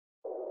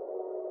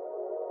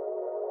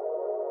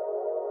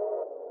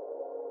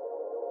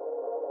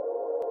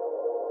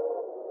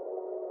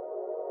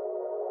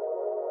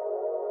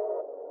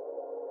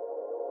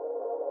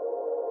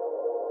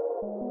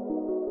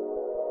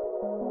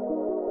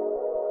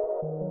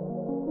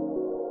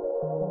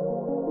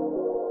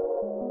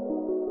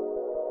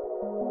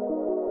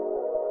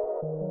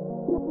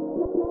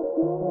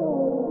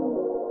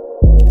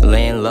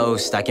Laying low,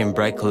 stacking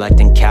bread,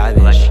 collecting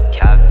cabbage.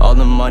 All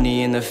the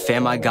money in the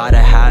fam, I gotta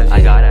have it.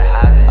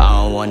 I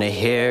don't wanna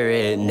hear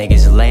it,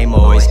 niggas lame,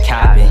 always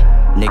capping.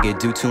 Nigga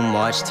do too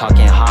much,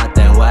 talking hot,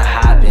 then what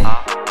happened?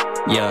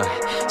 Yeah,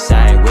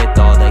 sang with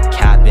all the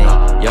capping.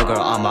 Yo girl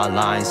on my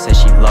line said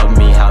she loved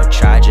me, how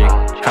tragic.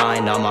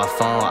 Crying on my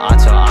phone, I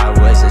told I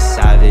was a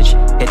savage.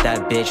 Hit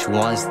that bitch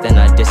once, then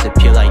I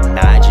disappear like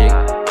magic.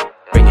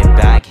 Bring it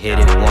back, hit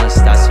it once,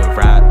 that's a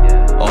wrap.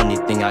 Only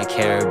thing I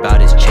care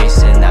about is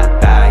chasing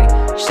that bag.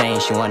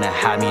 Saying she wanna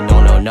have me,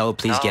 no,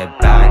 please get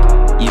back.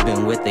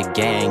 Even with the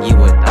gang, you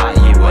would thought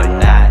you were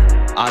not.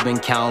 I've been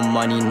counting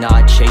money,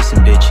 not chasing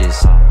bitches.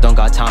 Don't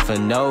got time for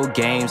no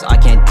games, I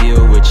can't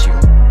deal with you.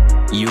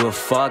 You a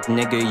fuck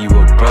nigga, you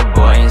a broke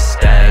boy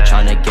instead.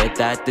 Tryna get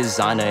that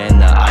designer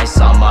and the ice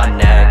on my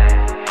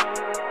neck.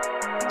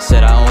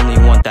 Said I only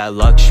want that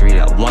luxury,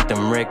 I want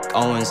them Rick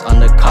Owens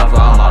undercover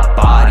on my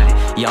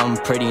body. Young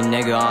pretty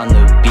nigga on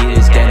the beat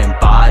is getting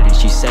bodied.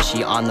 She said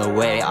she on the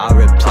way, I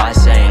reply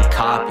saying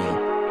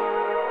copy.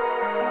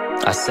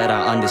 I said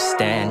I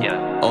understand,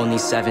 only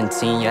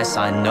 17, yes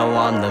I know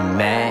I'm the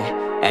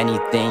man.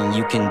 Anything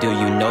you can do,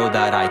 you know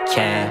that I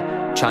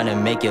can.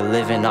 Tryna make it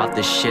living off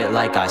the shit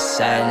like I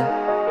said.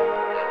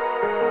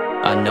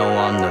 I know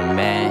I'm the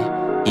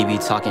man. He be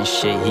talking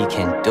shit, he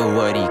can do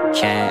what he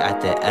can. At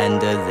the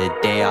end of the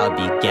day, I'll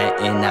be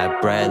getting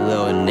that bread.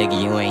 Little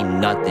nigga, you ain't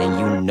nothing,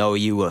 you know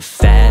you a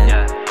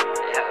fan.